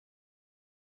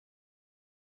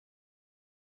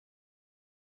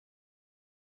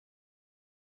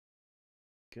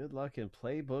Good luck in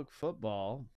Playbook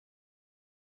football.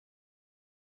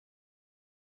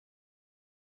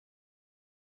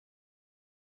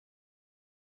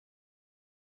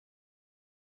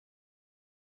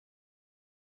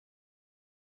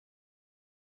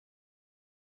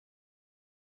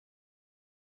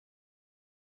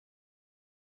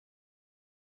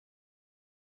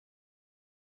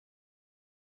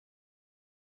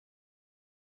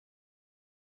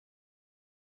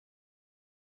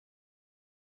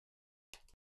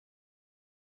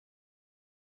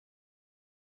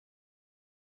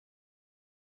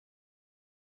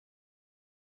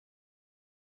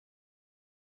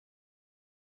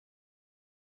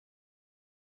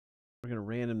 We're going to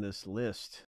random this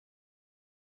list,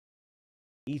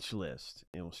 each list,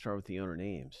 and we'll start with the owner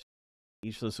names.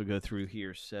 Each list will go through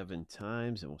here 7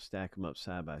 times, and we'll stack them up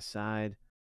side by side.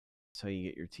 That's how you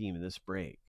get your team in this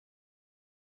break.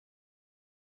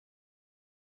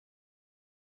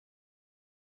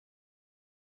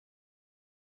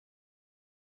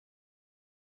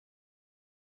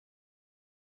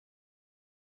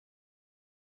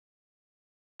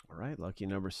 All right, lucky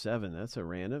number 7. That's a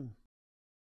random.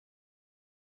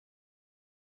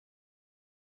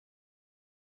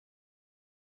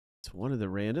 It's one of the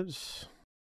randoms.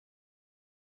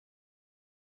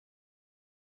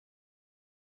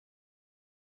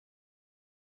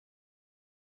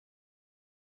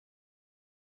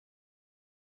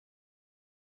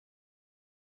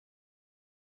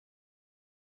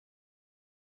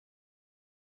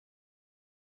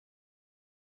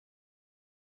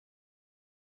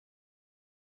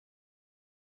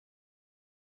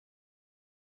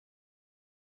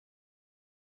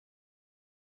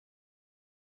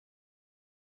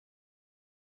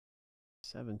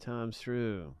 Seven times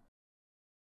through.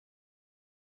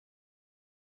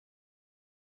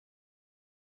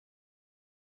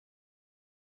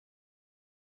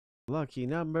 Lucky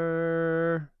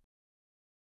number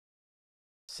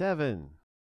 7.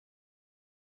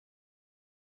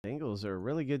 Bengals are a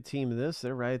really good team in this.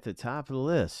 They're right at the top of the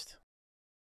list.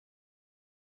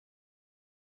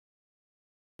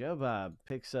 Joe Bob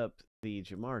picks up the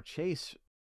Jamar Chase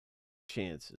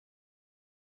chances.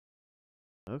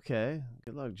 Okay.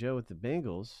 Good luck, Joe, with the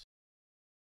Bengals.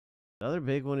 The other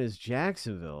big one is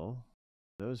Jacksonville.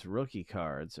 Those rookie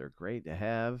cards are great to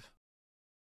have.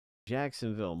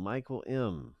 Jacksonville, Michael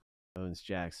M. owns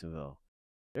Jacksonville.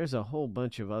 There's a whole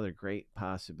bunch of other great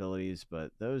possibilities,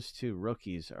 but those two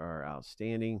rookies are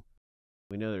outstanding.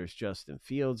 We know there's Justin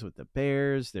Fields with the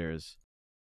Bears. There's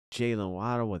Jalen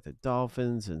Waddle with the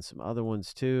Dolphins and some other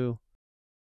ones too.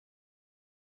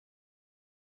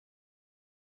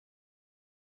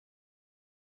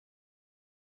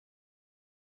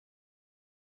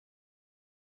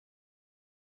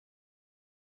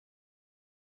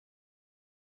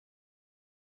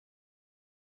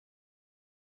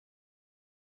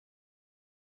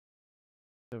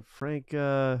 So Frank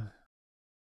wants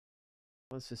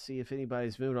to see if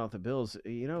anybody's moving off the Bills.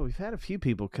 You know, we've had a few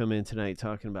people come in tonight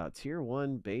talking about Tier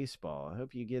 1 baseball. I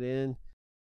hope you get in.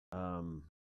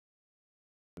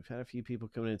 We've had a few people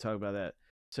come in and talk about that.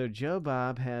 So Joe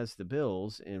Bob has the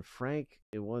Bills, and Frank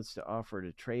wants to offer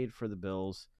to trade for the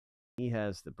Bills. He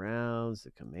has the Browns,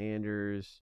 the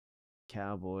Commanders,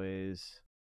 Cowboys,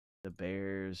 the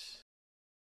Bears,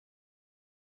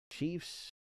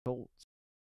 Chiefs, Colts,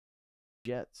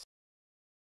 Jets,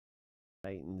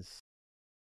 Titans.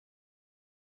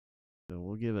 So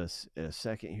we'll give us a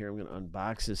second here. I'm going to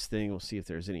unbox this thing. We'll see if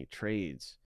there's any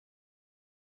trades.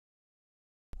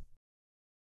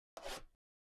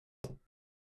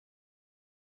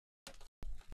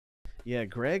 Yeah,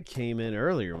 Greg came in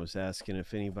earlier and was asking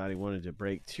if anybody wanted to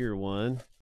break Tier 1.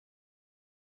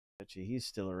 Bet you he's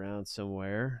still around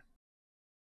somewhere.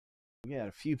 We got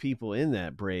a few people in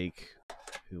that break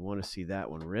who want to see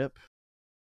that one rip.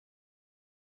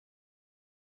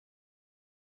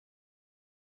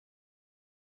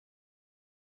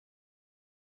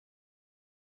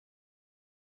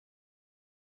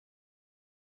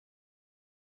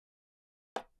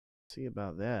 See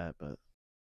about that, but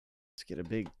let's get a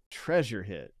big treasure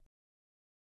hit.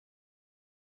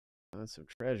 Got some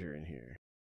treasure in here.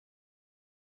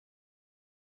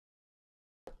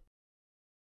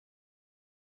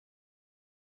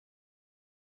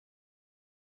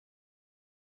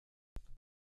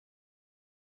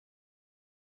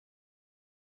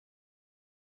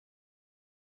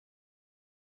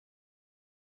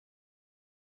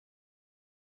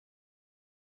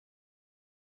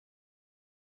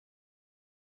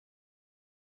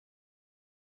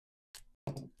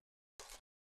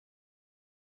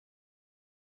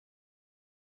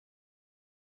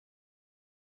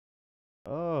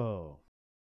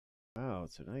 Wow,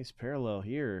 it's a nice parallel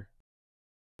here.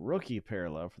 Rookie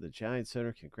parallel for the Giants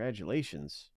owner.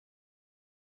 Congratulations.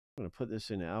 I'm going to put this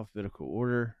in alphabetical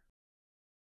order.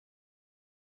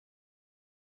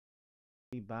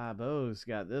 Bob O's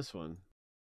got this one.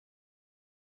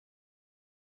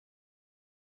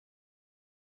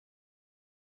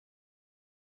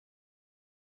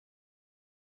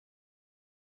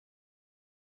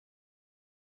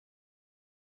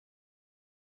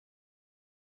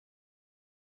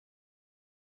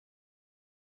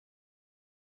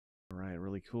 All right,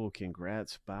 really cool.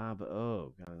 Congrats, Bob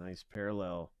O. Got a nice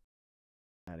parallel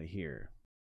out of here.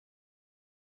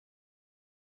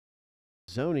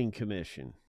 Zoning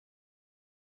Commission.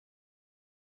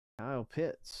 Kyle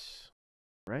Pitts.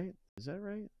 Right? Is that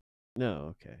right?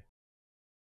 No, okay.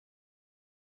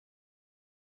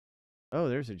 Oh,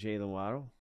 there's a Jalen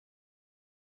Waddle.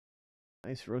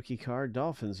 Nice rookie card,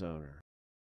 Dolphins owner.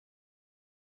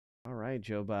 All right,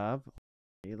 Joe Bob.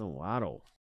 Jalen Waddle.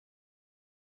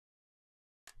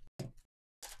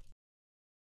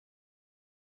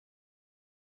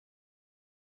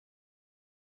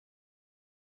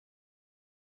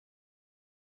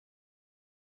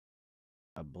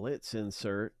 A blitz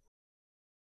insert.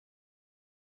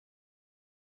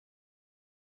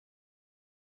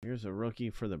 Here's a rookie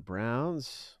for the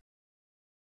Browns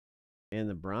and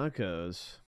the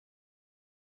Broncos.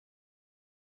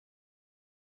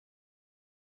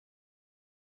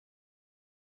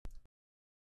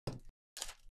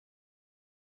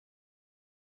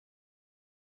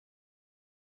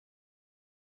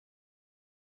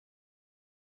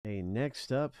 Hey,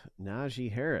 next up,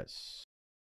 Najee Harris.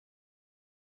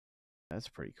 That's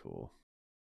pretty cool.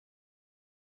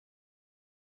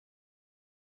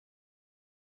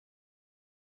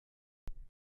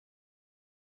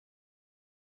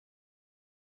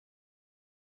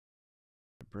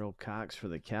 Brill Cox for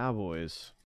the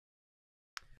Cowboys.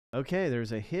 Okay,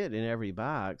 there's a hit in every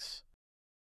box.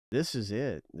 This is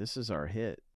it. This is our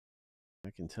hit. I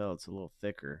can tell it's a little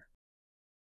thicker.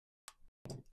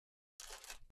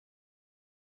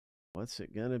 What's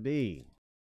it going to be?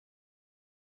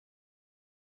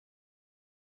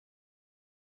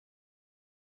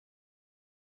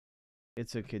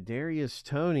 It's a Kadarius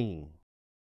Toney.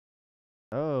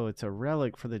 Oh, it's a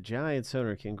relic for the Giants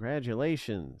owner.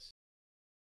 Congratulations.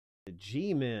 The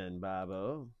G-Men,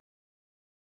 Bobo.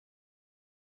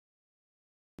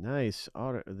 Nice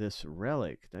auto, this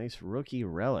relic. Nice rookie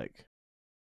relic.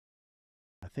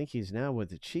 I think he's now with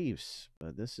the Chiefs,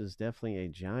 but this is definitely a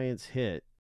Giants hit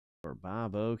for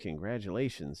Bobo.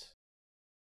 Congratulations.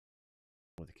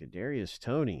 With Kadarius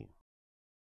Toney.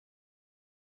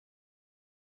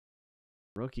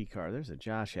 Rookie card. There's a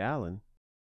Josh Allen.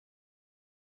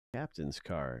 Captain's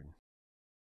card.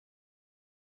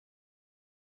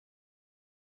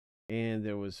 And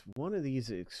there was one of these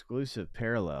exclusive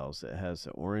parallels that has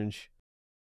the orange.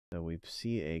 So we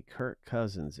see a Kirk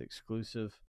Cousins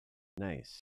exclusive.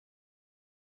 Nice.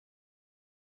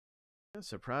 I'm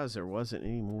surprised there wasn't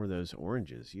any more of those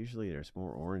oranges. Usually there's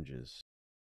more oranges.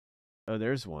 Oh,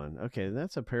 there's one. Okay,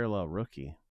 that's a parallel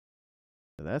rookie.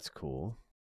 So that's cool.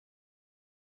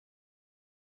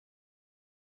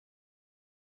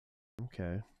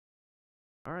 Okay.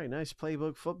 All right, nice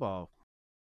playbook football.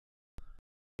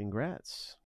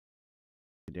 Congrats.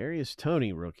 Kadarius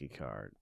Toney rookie card.